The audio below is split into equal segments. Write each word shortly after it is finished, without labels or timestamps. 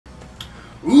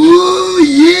Ooh,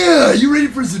 yeah! You ready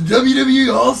for some WWE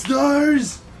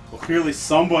Allstars? Well, clearly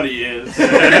somebody is.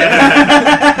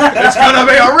 It's gonna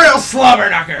be a real slobber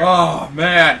knocker. Oh,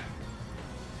 man.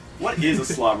 What is a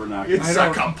slobber knocker? It's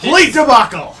a complete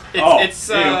debacle. It's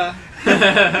a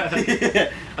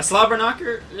slobber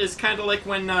knocker is kind of like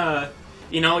when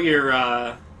you know you're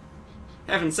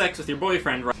having sex with your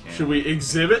boyfriend. Right? Should we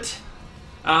exhibit?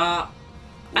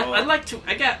 I'd like to.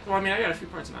 I got a few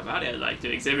parts of my body I'd like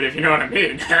to exhibit, if you know what I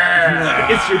mean.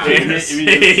 It's your penis.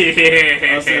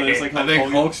 I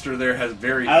think Hulkster there has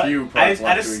very few parts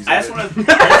left to exhibit.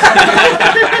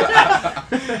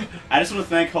 I just want to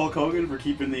thank Hulk Hogan for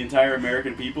keeping the entire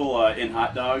American people in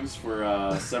hot dogs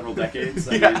for several decades.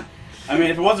 I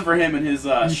mean, if it wasn't for him and his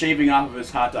shaving off of his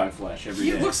hot dog flesh every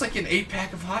day. He looks like an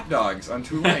 8-pack of hot dogs on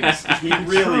 2 legs. He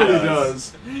really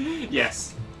does.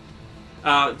 Yes.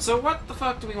 So what the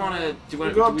fuck do we want to do?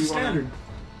 We'll go up to standard.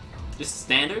 Just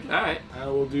standard? Alright.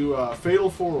 We'll do a fatal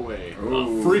 4-way.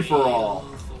 Free-for-all.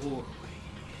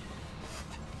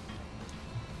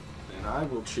 And I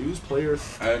will choose player...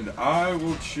 And I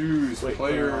will choose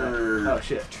player... Oh,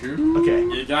 shit. 2? Okay.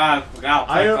 You got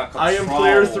I am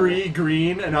player 3,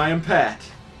 green, and I am Pat.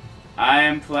 I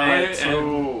am player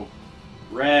 2,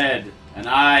 red, and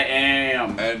I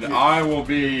am... And I will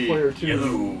be... Player 2.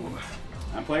 Yellow.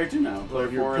 I'm player 2 now.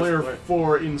 Player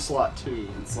 4 in slot 2.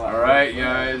 Alright,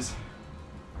 guys.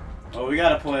 Oh, we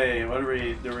gotta play. What are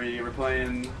we? We're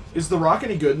playing. Is The Rock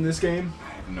any good in this game? I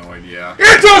have no idea.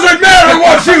 It doesn't matter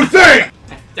what you think!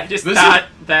 I just thought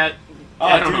that.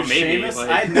 I don't know, maybe. Sheamus? Like,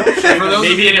 I know Sheamus.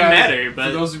 maybe it didn't matter, but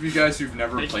for those of you guys who've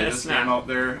never played this not. game out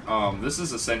there, this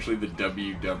is essentially the the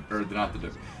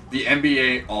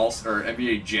NBA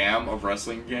NBA Jam of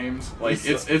wrestling games. Like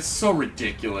it's so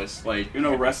ridiculous. Like, you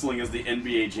know, wrestling is the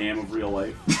NBA Jam of real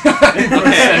life.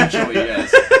 Essentially,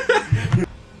 yes.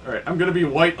 Alright, I'm gonna be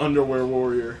White Underwear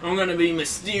Warrior. I'm gonna be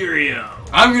Mysterio.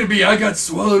 I'm gonna be I got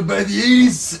swallowed by the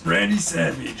 80s, Randy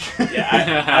Savage.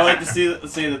 Yeah, I like to say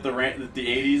that the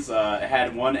 80s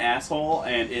had one asshole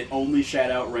and it only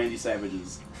shat out Randy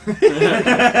Savage's.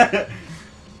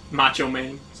 Macho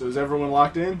Man. So is everyone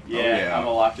locked in? Yeah, I'm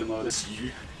all locked and loaded.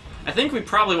 I think we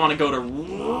probably want to go to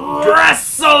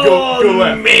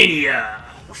WrestleMania.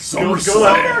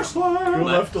 Go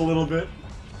left a little bit.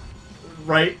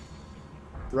 Right.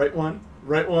 Right one.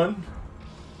 Right one.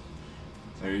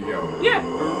 There you go. Yeah.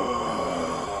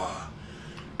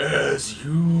 As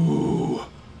you,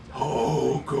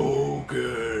 Hulk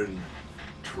Hogan,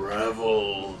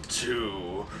 travel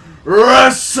to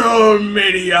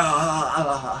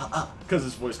WrestleMania. Because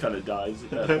his voice kind of dies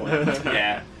at that point.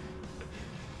 Yeah.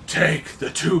 Take the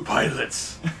 2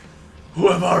 pilots who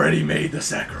have already made the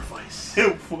sacrifice.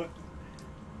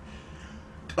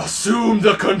 Assume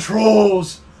the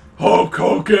controls, Hulk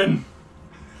Hogan.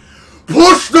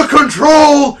 Push the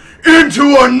control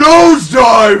into a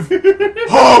nosedive,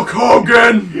 Hulk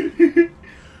Hogan.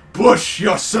 Push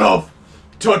yourself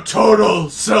to total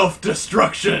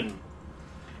self-destruction.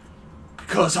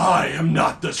 Because I am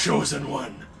not the chosen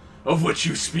one of which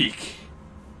you speak.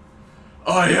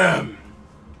 I am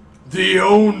the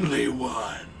only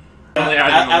one.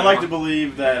 I like to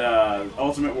believe that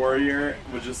Ultimate Warrior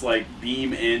would just like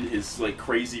beam in his like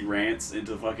crazy rants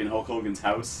into fucking Hulk Hogan's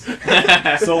house.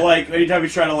 So like anytime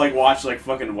he's trying to like watch like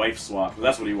fucking Wife Swap,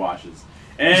 that's what he watches,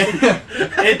 and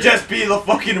it'd just be the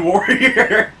fucking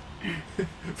Warrior.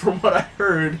 From what I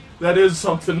heard, that is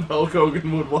something Hulk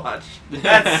Hogan would watch.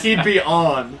 He'd be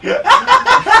on.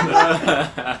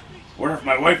 Wonder if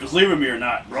my wife is leaving me or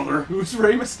not, brother. Who's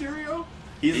Rey Mysterio?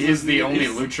 He is the only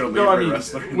Lucha Libre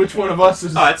wrestler. Which one of us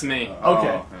is... Oh, that's me.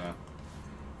 Okay. Yeah.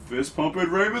 Fist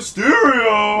pumping Rey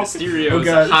Mysterio! Mysterio's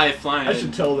a high-flying... I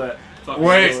should tell that.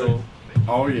 Wait.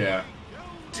 Oh, yeah.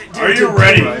 Are you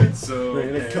ready? Right, so,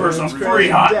 for some free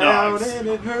hot dogs? And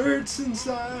it hurts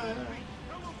inside.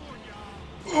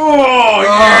 Oh,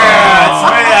 yeah! It's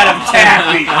made out of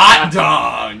taffy! Hot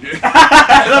dog! The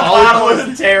bottle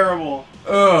is terrible.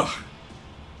 Ugh.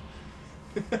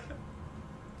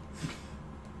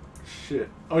 Shit.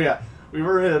 Oh yeah, we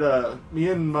were at me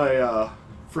and my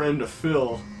friend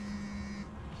Phil.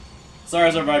 Sorry,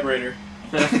 it's our vibrator.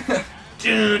 So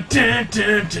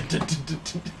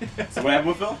what happened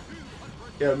with Phil?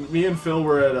 Yeah, me and Phil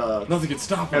were at Nothing can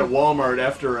stop at him. Walmart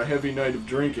after a heavy night of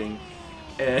drinking,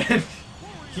 and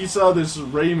he saw this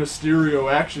Rey Mysterio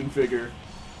action figure,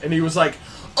 and he was like,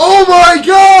 "Oh my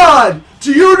God!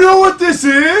 Do you know what this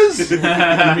is?"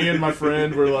 And me and my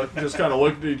friend were like, just kind of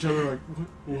looking at each other like,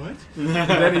 "What?" And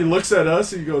then he looks at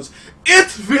us and he goes,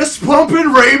 "It's fist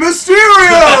pumping Rey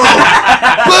Mysterio!"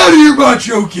 Buddy,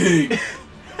 Macho King!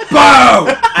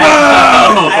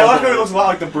 I like how he looks a lot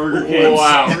like the Burger King.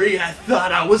 Wow. Sorry, I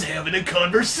thought I was having a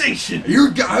conversation.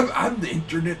 I'm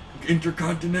the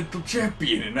intercontinental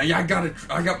champion, and I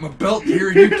got my belt here,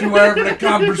 and you two are having a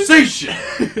conversation.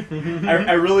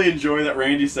 I really enjoy that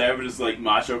Randy Savage's like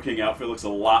Macho King outfit looks a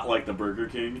lot like the Burger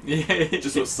King,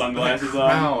 just with sunglasses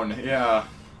on. Yeah.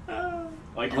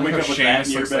 Like I you like wake how up with that Sheamus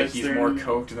in your looks bed like he's staring. more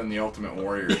coked than the Ultimate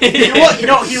Warrior. He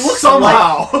looks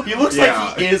Somehow. like he looks Yeah.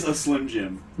 like he is a Slim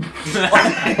Jim.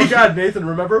 Oh God, Nathan,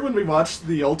 remember when we watched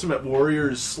the Ultimate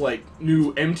Warrior's like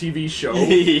new MTV show?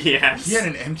 Yes. He had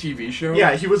an MTV show?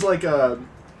 Yeah, he was like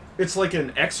it's like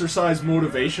an exercise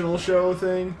motivational show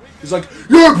thing. He's like,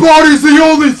 your body's the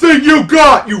only thing you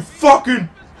got, you fucking...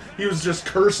 He was just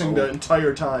cursing the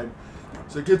entire time.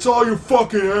 He's like, it's all you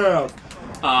fucking have.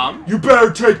 You better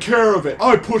take care of it.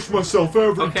 I push myself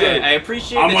every day. Okay, I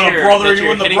appreciate I'm that gonna you're, brother that you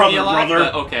you're in the hitting brother, me a lot,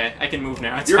 brother. but okay, I can move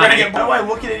now. It's You're fine. gonna get. Why do I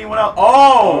look at anyone else?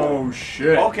 Oh. Oh,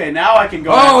 shit. Okay, now I can go.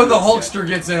 Oh, after the this Hulkster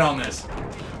gets in on this.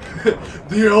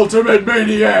 The Ultimate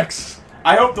Maniacs.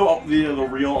 guy. I hope the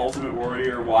real Ultimate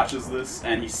Warrior watches this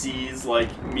and he sees like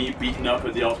me beating up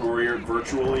at the Ultimate Warrior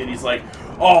virtually, and he's like,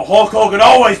 "Oh, Hulk Hogan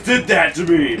always did that to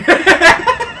me."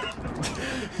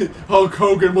 Hulk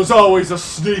Hogan was always a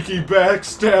sneaky,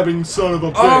 backstabbing son of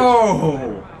a bitch.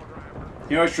 Oh!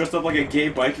 He always dressed up like a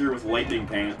gay biker with lightning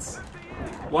pants.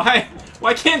 Why?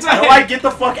 Why can't How do I get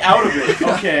the fuck out of it?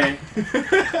 Okay.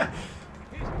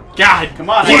 God, Come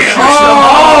on. Yeah.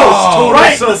 Oh,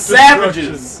 right, total the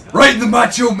self-destruction. savages. Right in the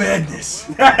Macho Madness.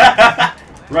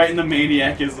 Right in the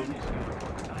maniacism.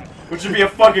 Which would be a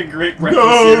fucking great breakfast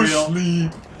No cereal.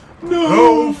 sleep,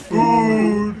 no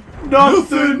food,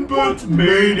 nothing but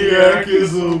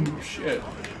maniacism. Shit.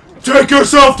 Take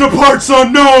yourself to parts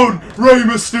unknown, Rey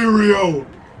Mysterio.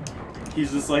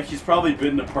 He's just like, he's probably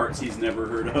been to parts he's never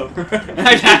heard of.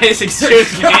 Guys,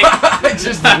 excuse me. I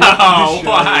just Oh,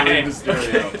 why?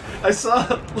 why? I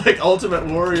saw like Ultimate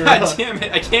Warrior. God damn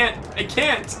it! I can't. I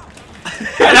can't.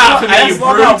 I Get off of me, you just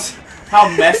love brute. how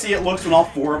messy it looks when all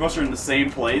four of us are in the same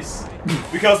place.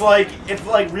 Because, like, if,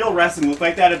 like, real wrestling looked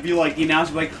like that, it'd be like, the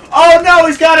announcer would be like, oh no,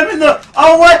 he's got him in the,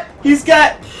 oh what? He's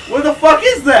got, what the fuck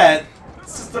is that?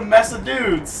 It's just a mess of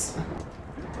dudes.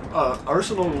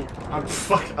 Arsenal.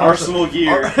 Arsenal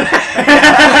gear.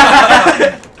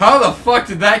 How the fuck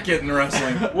did that get in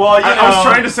wrestling? Well, you know. I was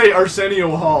trying to say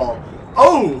Arsenio Hall.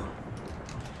 Oh!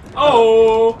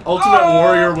 Oh. Ultimate Oh.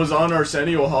 Warrior was on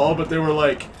Arsenio Hall, but they were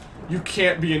like, you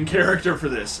can't be in character for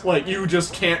this. Like, you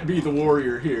just can't be the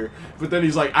warrior here. But then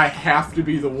he's like, I have to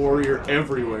be the warrior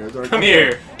everywhere. They're like, Come okay,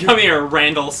 here. Come here,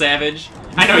 Randall Savage.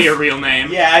 I know your real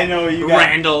name. Yeah, I know you got.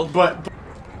 Randall. But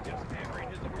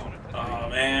Oh,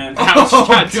 man. Ouch, Oh,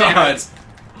 God damn God.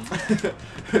 it.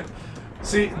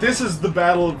 see, this is the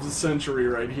battle of the century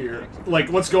right here. Like,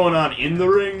 what's going on in the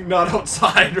ring, not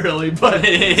outside, really. But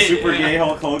Super gay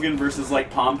Hulk Hogan versus,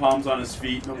 like, pom-poms on his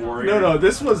feet, the warrior. no,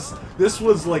 this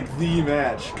was like the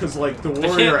match because like the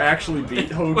warrior actually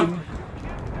beat Hogan.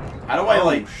 How do I, Oh,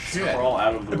 like, shit. crawl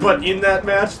out of the But room? in that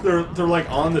match, they're like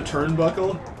on the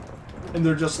turnbuckle, and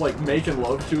they're just like making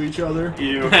love to each other.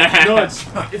 Ew. No,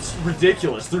 it's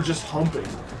ridiculous. They're just humping.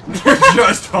 They're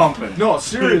just humping. No,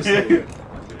 seriously.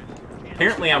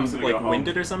 Apparently I'm I'm gonna like go home.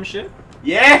 winded or some shit.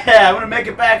 Yeah, I'm gonna make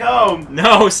it back home.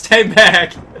 No, stay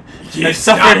back. You I've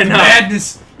stop suffered the enough.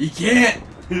 madness. You can't.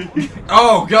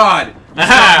 Oh, God. You stop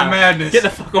Aha! the madness. Get the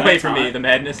fuck away That's from me, hot. the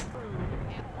madness.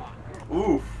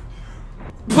 Oof.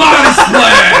 Body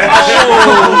splash!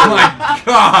 Oh, my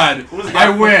God. What was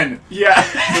I that? win. Yeah.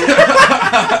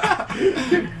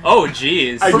 Oh,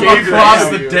 jeez. I From gave you across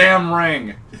that. the damn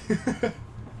ring.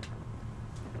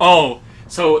 Oh,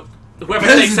 so whoever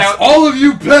takes Peasants, out all of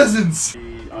you peasants. The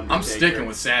I'm Undertaker. sticking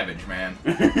with Savage, man.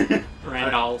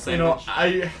 Randall Savage.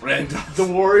 You know, Randolph. the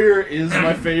warrior is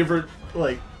my favorite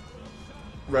like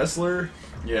wrestler,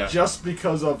 Yeah. just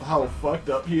because of how fucked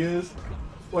up he is.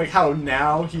 Like how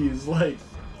now he's like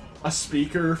a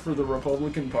speaker for the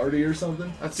Republican Party or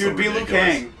something. That's Dude, so be Liu ridiculous.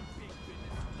 Kang.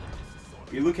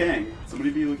 Be Liu Kang. Somebody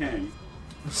be Liu Kang.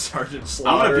 Sergeant I'm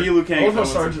Slaughter. gonna be Liu Kang I love if I how was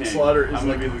Liu Sergeant Kang. Slaughter I'm is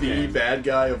gonna like be Liu the Kang. bad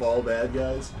guy of all bad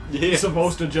guys. Yeah. He's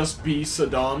supposed to just be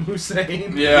Saddam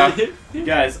Hussein. Yeah.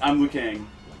 Guys, I'm Liu Kang.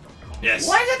 Yes.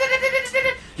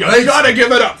 You gotta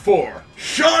give it up for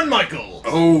Shawn Michaels.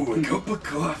 Oh, a cup of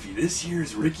coffee. This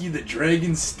here's Ricky the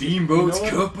Dragon Steamboat's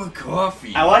You know cup of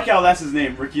coffee. I like how that's his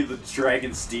name, Ricky the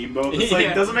Dragon Steamboat. It's like,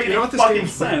 Yeah. it doesn't make You know any what this fucking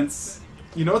game's- sense.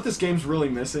 You know what this game's really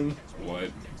missing?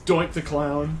 What? Doink the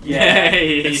Clown. Yeah.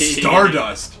 Yay. It's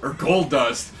Stardust or Gold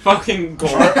Dust. Fucking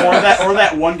gold. or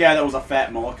that one guy that was a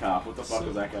fat mall cop. What the fuck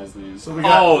was that guy's name? So we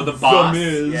got Oh, the boss.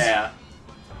 Miz. Yeah.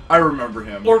 I remember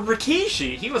him. Or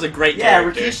Rikishi. He was a great Yeah,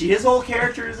 character. Rikishi. His whole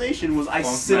characterization was I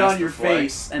Funk sit on Master your Flight.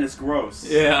 face and it's gross.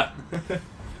 Yeah.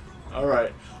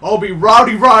 Alright. I'll be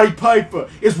Rowdy Roddy Piper.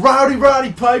 Is Rowdy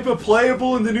Roddy Piper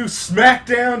playable in the new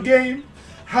SmackDown game?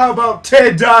 How about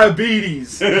Ted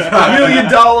Diabetes? $1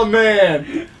 Million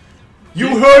Man.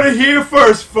 You heard it here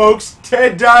first, folks.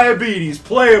 Ted Diabetes,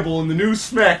 playable in the new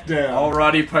SmackDown. All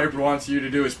Roddy Piper wants you to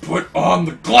do is put on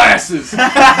the glasses.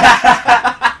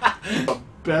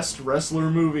 Best wrestler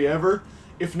movie ever.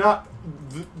 If not,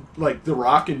 like The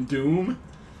Rock and Doom,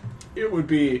 it would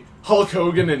be Hulk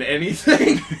Hogan in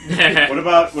anything. What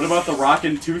about the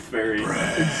Rockin' Tooth Fairy?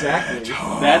 Exactly.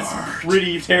 That's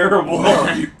pretty terrible.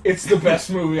 It's the best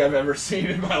movie I've ever seen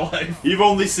in my life. You've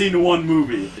only seen one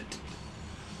movie.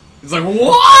 It's like,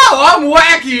 whoa, I'm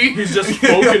wacky. He's just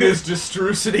poking his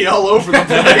distrucity all over the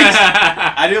place.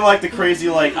 I do like the crazy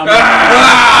I'm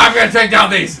gonna take down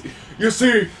these. You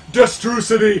see,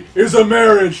 distrucity is a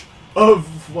marriage of,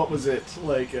 what was it?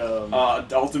 Like,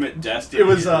 Ultimate Destiny. it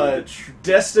was,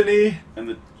 Destiny,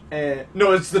 and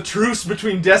no, it's the truce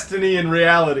between destiny and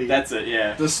reality. that's it.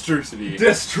 Yeah, Distrucity.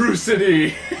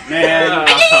 Distrucity. man.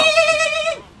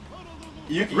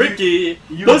 Ricky,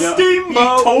 you the know-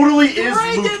 Steamboat. He totally is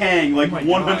Dragon. Liu Kang, like Oh my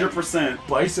God. 100%.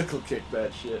 Bicycle kick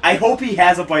that shit. I hope he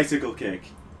has a bicycle kick.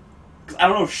 'Cause I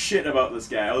don't know shit about this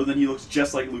guy, other than he looks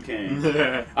just like Liu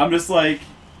Kang. I'm just like,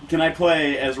 can I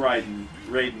play as Raiden?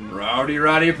 Rowdy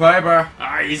Roddy Piper.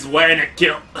 He's wearing a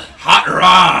kilt. Hot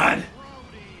Rod.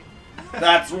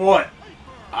 That's what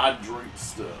I drink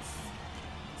stuff.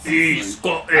 He's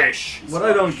Scottish. What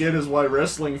I don't get is why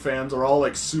wrestling fans are all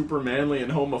like super manly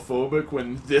and homophobic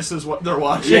when this is what they're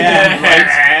watching. Yeah,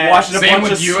 like, watching a Same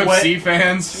bunch with of UFC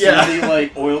fans. Yeah. sweaty,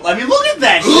 like oil. I mean, look at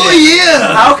that shit. Oh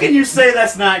yeah. How can you say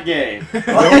that's not gay?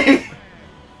 Like,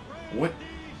 What?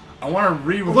 I want to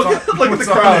read what's Look on, at- look at what's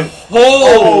the on crowd. it.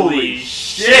 holy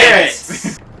shit!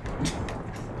 Just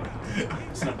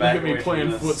gonna Look back at me away from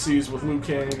playing this. footsies with Liu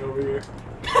Kang over here.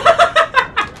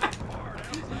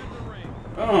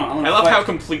 Oh, I love how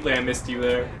completely I missed you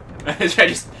there. I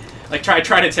just like try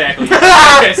to tackle you.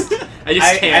 I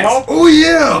just can't. I hope. Oh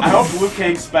yeah. I hope Liu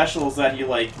Kang's special is that he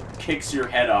like kicks your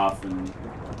head off and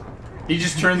He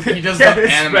just turns. He does Yeah, the his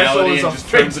special animality is and a just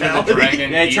turns into the fatality.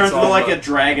 dragon. yeah, he eats turns into all like the- a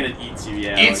dragon and eats you.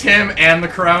 Yeah, Eats like, him and the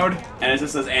crowd. and it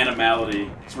just says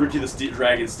animality. It's Ricky the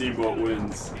Dragon Steamboat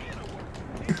wins.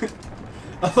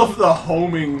 I love the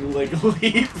homing like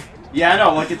leap. Yeah, I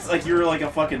know. Like it's like you're like a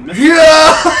fucking missile.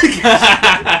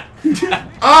 Yeah.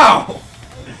 Ow.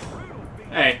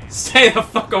 Hey, stay the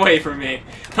fuck away from me.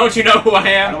 Don't you know who I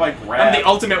am? How do I grab? I'm the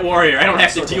ultimate warrior. I don't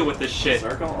have to Circle. deal with this shit.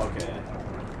 Circle. Okay.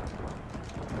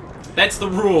 That's the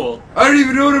rule. I don't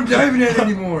even know what I'm diving at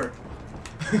anymore.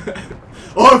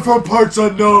 I'm from parts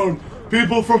unknown.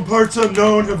 People from parts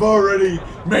unknown have already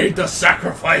made the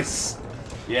sacrifice.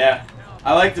 Yeah.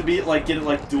 I like to be like get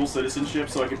like dual citizenship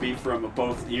so I could be from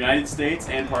both the United States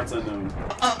and parts unknown.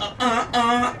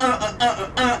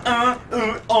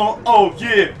 Oh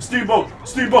yeah, Steamboat,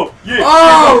 yeah.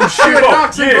 Oh, Steamboat, shit,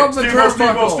 knocks him yeah, from the Steamboat,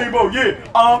 turnbuckle. Steamboat,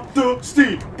 yeah. I'm the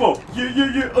Steamboat,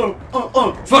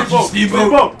 yeah. Fuck you,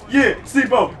 Steamboat. Yeah,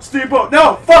 Steamboat.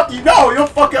 No, fuck you, no, you'll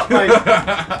fuck up my.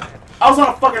 I was on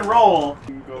a fucking roll.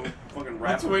 Go fucking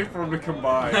rap. Let's wait for him to come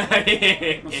by.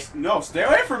 No, stay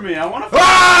away from me. I want to.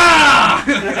 Ah!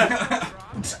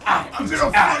 I'm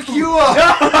gonna fuck you up.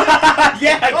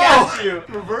 Yeah, I got you.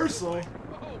 Reversal.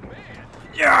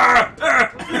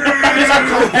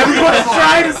 Everyone's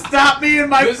trying to stop me in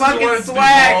my This is what fucking it's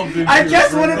swag. devolved into. I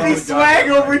just want to Oh, be God. swag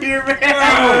over here, man.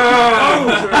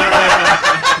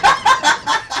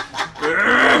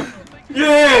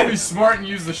 Yeah. Be smart and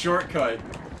use the shortcut.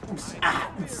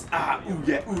 Ooh,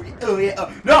 yeah, ooh,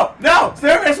 yeah. No,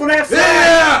 there is what I have to say.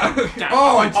 Yeah.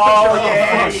 Oh, I touched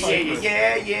Oh her.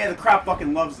 yeah. The crowd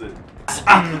fucking loves it.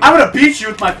 I'm gonna beat you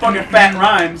with my fucking fat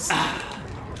rhymes.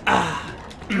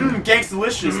 Gangsta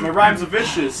delicious. My rhymes are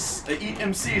vicious. I eat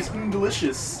MCs.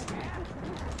 Delicious.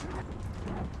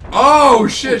 Oh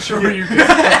shit! Sure you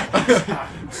can.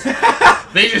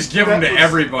 They just give them to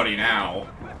everybody now.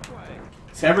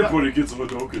 Everybody gets a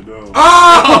Hadoken now.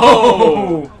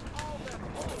 Oh!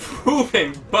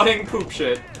 Pooping, butting poop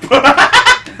shit.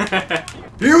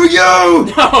 Here we go!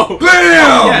 No!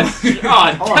 Bam! Yes!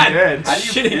 God, Oh, I'm dead. How do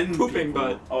you shitting pin pooping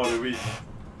butt. Oh, did we?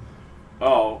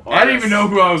 Oh, I didn't even know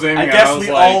who I was aiming I at. guess I was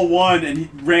we like, all won, and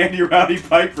Randy Rowdy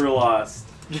Piper lost.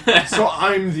 So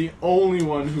I'm the only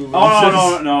one who loses.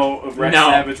 Oh no! Rex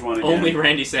No, Savage won again. only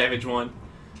Randy Savage won.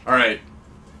 Alright,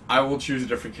 I will choose a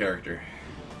different character.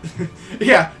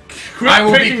 Yeah. Quit I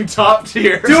will be- picking top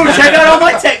tier. Dude, check out all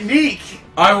my technique.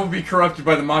 I will be corrupted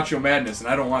by the Macho Madness, and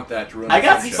I don't want that to ruin I the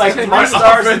got franchise. like 3 My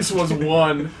stars. offense was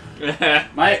 1.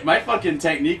 My fucking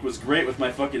technique was great with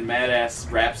my fucking mad-ass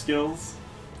rap skills.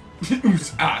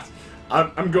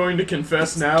 I'm going to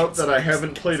confess now that I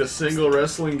haven't played a single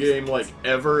wrestling game like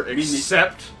ever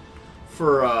except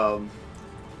for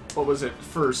what was it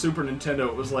for Super Nintendo?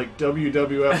 It was like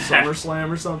WWF SummerSlam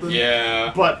or something.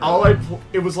 Yeah. But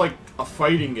it was like a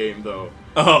fighting game though.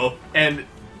 Oh. And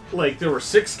like there were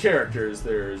 6 characters.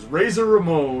 There's Razor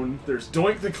Ramon, there's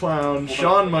Doink the Clown,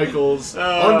 Shawn Michaels,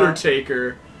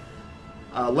 Undertaker,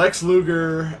 Lex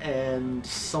Luger, and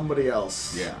somebody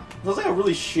else. Yeah. It was like a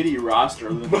really shitty roster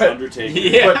other than But- the Undertaker.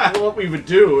 Yeah. But what we would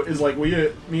do is like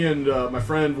me and my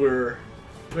friend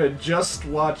we had just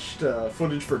watched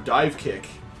footage for Dive Kick,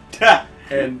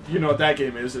 and you know what that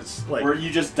game is? It's like Where you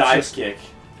just dive just- kick.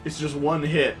 it's just one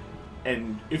hit,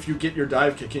 and if you get your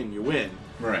dive kick in, you win.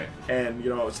 Right. And you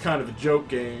know it's kind of a joke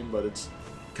game, but it's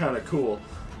kind of cool.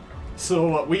 So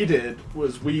what we did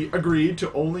was we agreed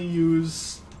to only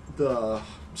use the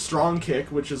strong kick,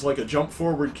 which is like a jump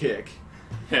forward kick,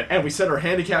 and we set our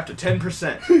handicap to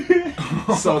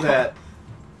 10%, so that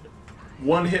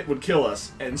one hit would kill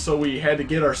us, and so we had to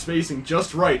get our spacing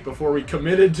just right before we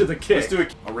committed to the kick. Let's do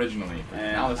it. Originally.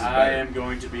 And Now this is I better. am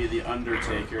going to be the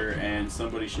Undertaker, and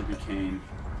somebody should be Kane.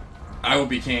 I will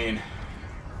be Kane.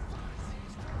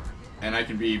 And I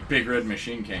can be Big Red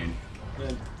Machine Kane.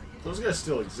 Man, those guys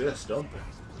still exist, don't they?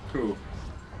 Who?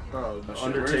 shit,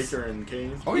 Undertaker and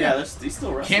Kane. Oh yeah, yeah. he's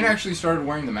still wrestling. Kane actually started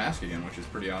wearing the mask again, which is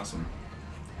pretty awesome.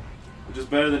 Which is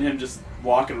better than him just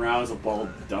walking around as a bald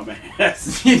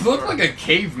dumbass. He looked like a I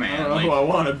caveman. don't know Like who I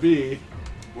want to be.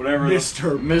 Whatever.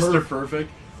 Mr. Mr. Perfect.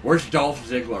 Where's Dolph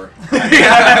Ziggler?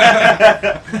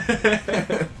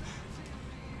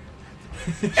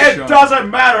 It doesn't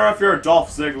matter if you're Dolph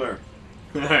Ziggler.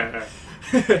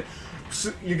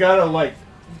 So you gotta like,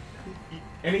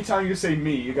 anytime you say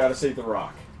me, you gotta say The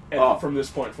Rock. And from this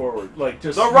point forward, like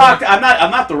just The Rock. I'm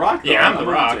not The Rock. Though. Yeah, I'm The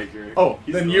Rock. Undertaker. Oh,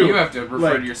 He's then the- you. You have to refer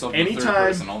like, to yourself in the third anytime-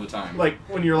 person all the time. Like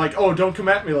when you're like, oh, don't come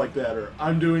at me like that, or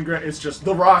I'm doing great. It's just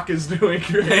The Rock is doing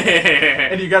great,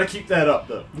 and you gotta keep that up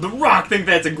though. The Rock think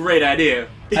that's a great idea.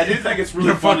 I do think it's really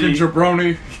you funny. fucking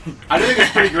jabroni. I do think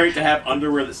it's pretty great to have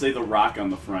underwear that say The Rock on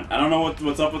the front. I don't know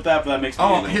what's up with that, but that makes me.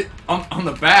 Oh, giggle. on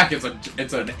the back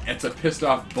it's a pissed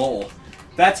off bull.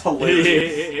 That's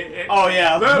hilarious. Oh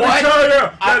yeah. Let What? me tell you,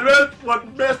 that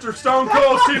what Mr. Stone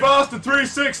Cold Steve Austin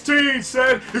 316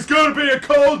 said, it's gonna be a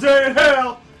cold day in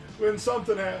hell when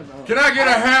something happens. Can I get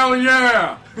a hell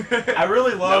yeah? I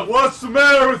really love. What's the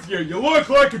matter with you? You look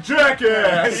like a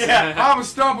jackass. Yeah. I'm gonna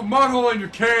stomp a mud hole in your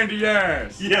candy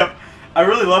ass. Yep. I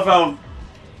really love how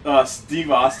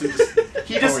Steve Austin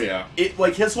he just Oh, yeah. it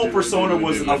like his whole persona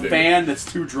was a fan that's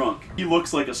too drunk. He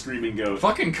looks like a screaming goat.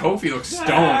 Fucking Kofi looks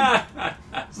stoned.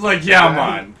 It's like, yeah,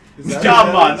 man.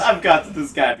 Come on, I've got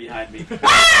this guy behind me.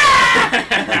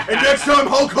 And next time,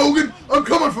 Hulk Hogan, I'm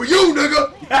coming for you,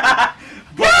 nigga.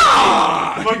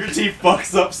 Booker T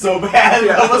fucks up so bad.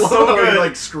 Yeah, That was so he good.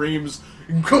 like screams,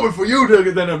 I'm coming for you,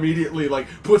 nigga. Then immediately like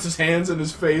puts his hands in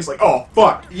his face, like, oh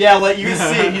fuck. Yeah, like you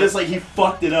can see, he just like he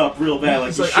fucked it up real bad. Like,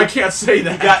 He's he like, I can't say He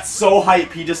that. got so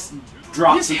hype, he just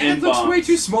dropped His some head in-bombs. looks way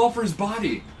too small for his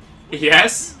body.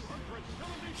 Yes?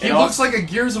 He It looks also- like a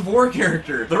Gears of War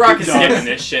character. The Rock is He does. skipping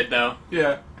this shit, though.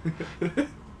 Yeah.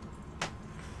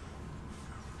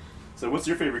 So, what's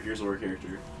your favorite Gears of War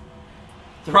character?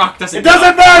 The Rock doesn't. It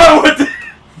doesn't matter what.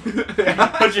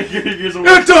 What's your Gears of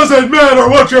War? It doesn't matter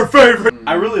what's your favorite.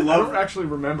 I really I don't love. actually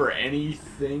remember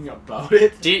anything about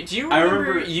it. Do you I remember,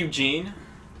 remember- Eugene?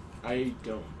 I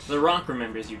don't. The Rock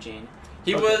remembers Eugene.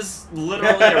 He Okay. was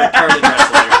literally a retarded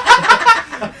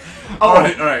wrestler.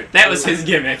 Alright. That was his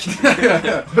gimmick.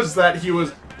 Was that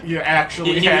he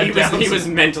actually had he Down was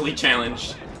syndrome? mentally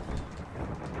challenged.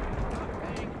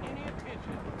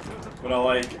 But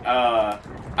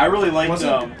I really liked.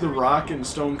 Wasn't The Rock and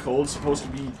Stone Cold supposed to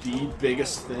be the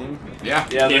biggest thing? Yeah.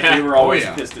 Yeah, Yeah. they were always Oh,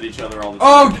 yeah. pissed at each other all the time.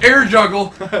 Oh, air juggle.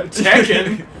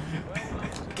 Tekken.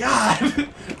 God,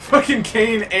 fucking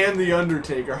Kane and The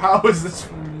Undertaker. How is this?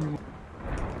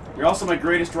 You're also my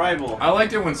greatest rival. I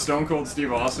liked it when Stone Cold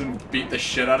Steve Austin beat the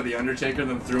shit out of The Undertaker,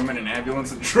 then threw him in an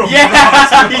ambulance and drove him to the Yeah,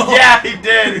 hospital. yeah, he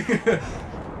did.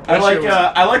 I That shit was-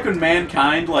 I like when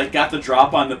Mankind got the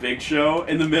drop on the Big Show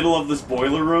in the middle of this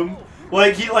boiler room.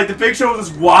 Like the Big Show was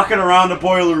just walking around the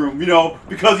boiler room, you know,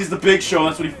 because he's the Big Show.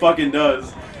 That's what he fucking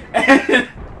does. And,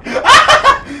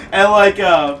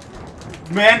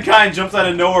 Mankind jumps out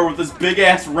of nowhere with this big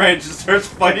ass wrench and starts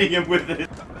fighting him with it.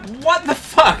 What the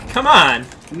fuck? Come on.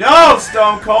 No,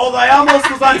 Stone Cold! I almost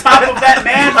was on top of that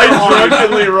man. I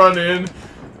drunkenly run in.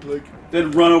 Like,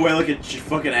 Then run away like a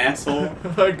fucking asshole.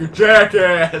 like a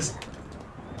jackass.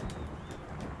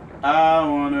 I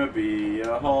wanna be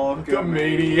a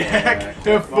Hulkamaniac.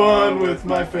 Have fun with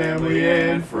my family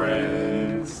and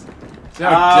friends.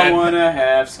 I wanna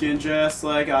have skin just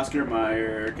like Oscar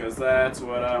Mayer, cause that's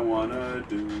what I wanna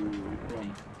do.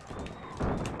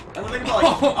 I think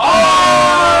about like,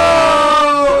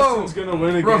 Oh! Justin's gonna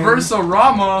win again.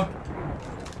 Reverse-a-rama.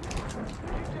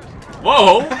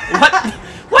 Whoa!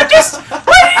 What? What did you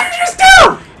just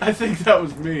do? I think that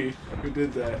was me who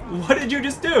did that. What did you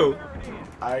just do?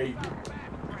 I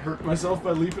hurt myself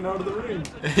by leaping out of the ring.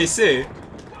 I see.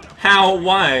 How?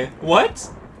 Why? What?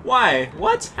 Why?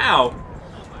 What? How?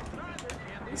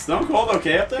 is Stone Cold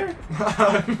okay up there?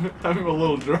 I'm a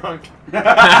little drunk.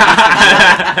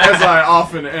 As I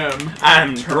often am.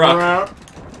 I'm Turn drunk. around.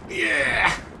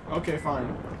 Yeah. Okay, fine.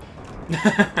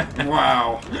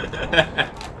 Wow.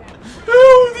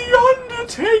 Oh, the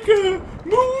Undertaker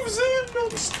moves in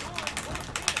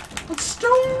on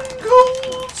Stone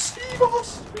Cold Steve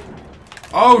Austin.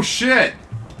 Oh shit!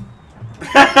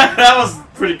 That was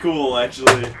pretty cool,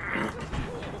 actually.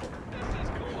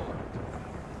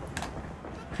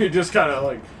 He just kind of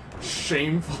like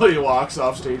shamefully walks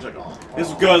off stage like, oh. This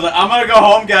is good. Like, I'm gonna go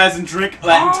home, guys, and drink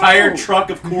that entire truck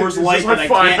of Coors Light He's that like, I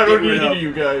fine, can't I don't get rid need of.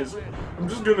 you guys. I'm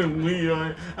just gonna leave.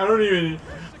 I don't even.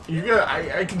 You got.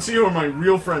 I can see where my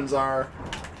real friends are.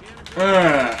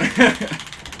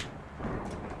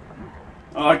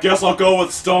 I guess I'll go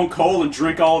with Stone Cold and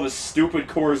drink all of his stupid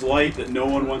Coors Light that no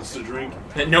one wants to drink.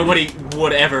 That nobody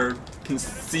would ever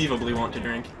conceivably want to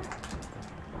drink.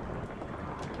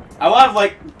 I love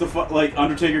like like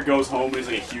Undertaker goes home and he's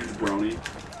like a huge brony.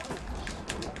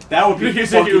 That would be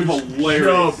He's a fucking huge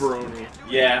hilarious. jabroni.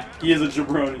 Yeah, he is a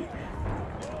jabroni.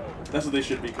 That's what they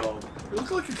should be called. They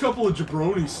look like a couple of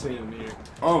jabronis standing here.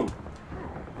 Oh.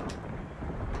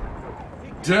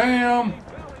 Damn.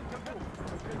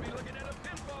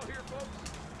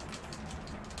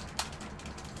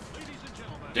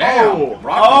 Damn. Oh.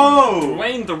 Rock. Oh!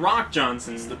 Dwayne The Rock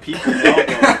Johnson. It's the people's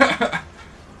elbow.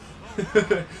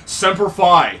 Semper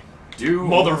Fi, Dude.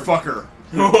 motherfucker.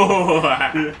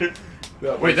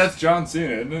 Wait, that's John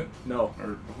Cena, isn't it? No,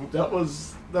 Or who? that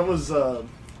was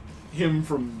him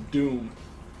from Doom.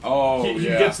 Oh, He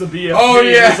yeah. gets the BFG. Oh,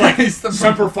 yeah. He's like He's the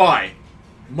Semper Fi,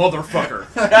 motherfucker.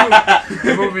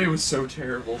 The movie was so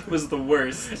terrible. It was the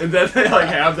worst. And then they like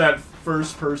have that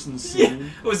first person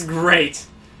scene. It was great.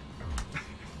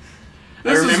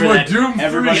 This is remember what that. Doom 3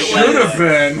 Everybody should likes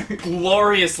have been.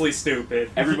 Gloriously stupid.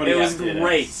 Everybody It was acted it.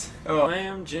 great. Oh.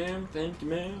 Ma'am, Jim, thank you,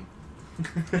 ma'am.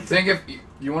 Think if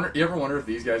you ever wonder if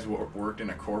these guys worked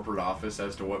in a corporate office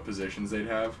as to what positions they'd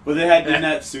have? But they didn't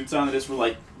have suits on that just were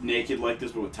like naked like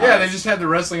this but with ties. Yeah, they just had the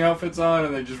wrestling outfits on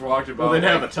and they just walked about. Well, they'd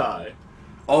have a like, tie.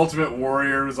 Ultimate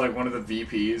Warrior was like one of the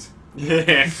VPs.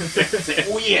 Yeah.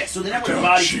 Oh yeah, so then I went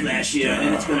body smash you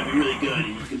and it's gonna be really good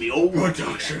and it's gonna be over.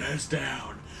 Production is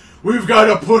down. We've got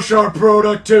to push our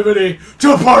productivity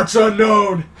to parts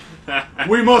unknown.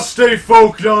 We must stay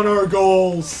focused on our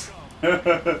goals.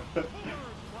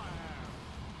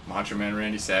 Macho Man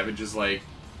Randy Savage is like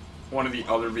one of the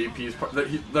other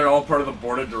VPs. They're all part of the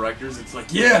board of directors. It's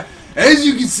like, yeah, as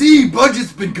you can see,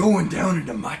 budget's been going down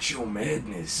into macho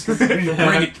madness.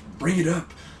 bring it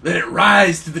up. Let it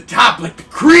rise to the top like the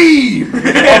cream.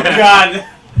 Oh god.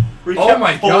 We Oh kept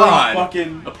my pulling God.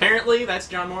 Fucking Apparently, that's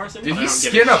John Morrison. Did but I he don't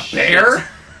give skin a shit. bear?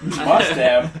 must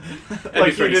have. That'd Like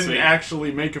be he pretty didn't sweet.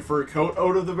 actually make a fur coat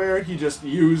out of the bear, he just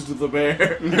used the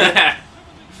bear.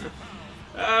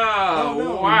 Oh,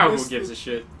 no, wow, we who missed gives the- a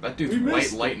shit? That dude's We white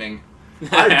missed it. lightning.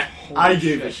 I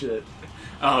gave a shit.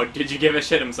 Oh, did you give a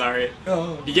shit? I'm sorry.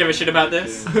 Oh. You give a shit about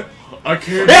this? I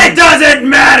can't. It doesn't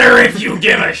matter if you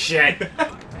give a shit!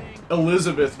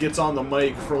 Elizabeth gets on the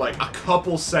mic for like a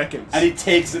couple seconds. And he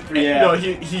takes it for yeah. No,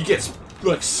 he gets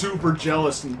like super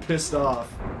jealous and pissed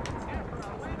off.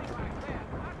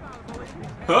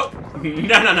 Oh, no.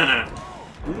 No.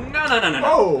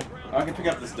 Oh, Oh, I can pick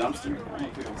up this dumpster. I can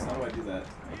pick up this. How do I do that?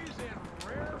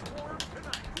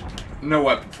 No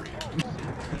weapon for you.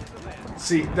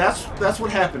 see, that's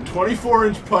what happened.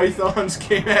 24-inch pythons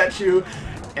came at you,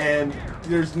 and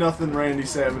there's nothing Randy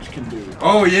Savage can do.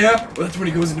 Oh yeah? Well, that's when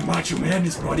he goes into Macho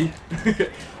Madness, buddy.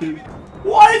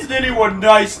 Why isn't anyone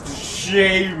nice to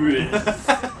Sheamus? Is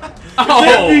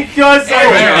Oh, it because I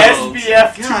Harold.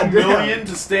 have SPF 2 God million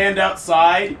to stand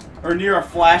outside or near a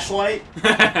flashlight?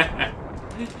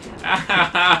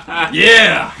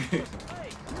 Yeah!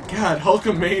 God,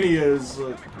 Hulkamania is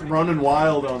running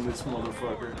wild on this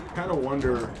motherfucker. Kind of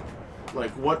wonder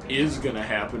Like, what is gonna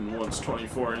happen once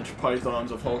 24-inch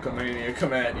pythons of Hulkamania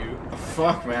come at you?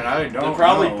 Fuck, man, I don't They'll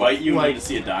probably know. bite you and Like- need to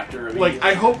see a doctor. Like,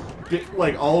 I hope,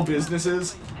 like, all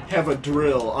businesses have a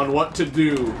drill on what to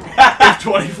do if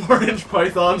 24-inch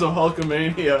pythons of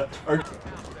Hulkamania are...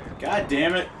 God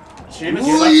damn it. Sheamus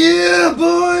Oh sucks. yeah,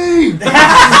 boy!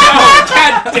 Oh,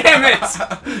 God damn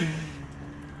it!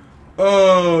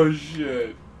 Oh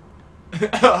shit!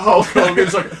 Hulk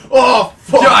Hogan's like, oh,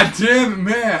 fuck! God damn it,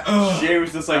 man! Ugh.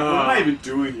 Sheamus just like, what am I even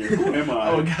doing here? Who am I?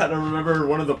 Oh god, I remember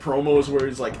one of the promos where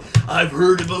he's like, I've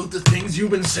heard about the things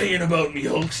you've been saying about me,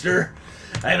 Hulkster,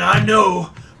 and I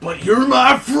know, but you're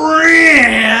my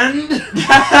friend!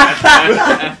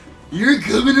 You're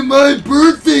coming to my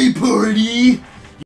birthday party!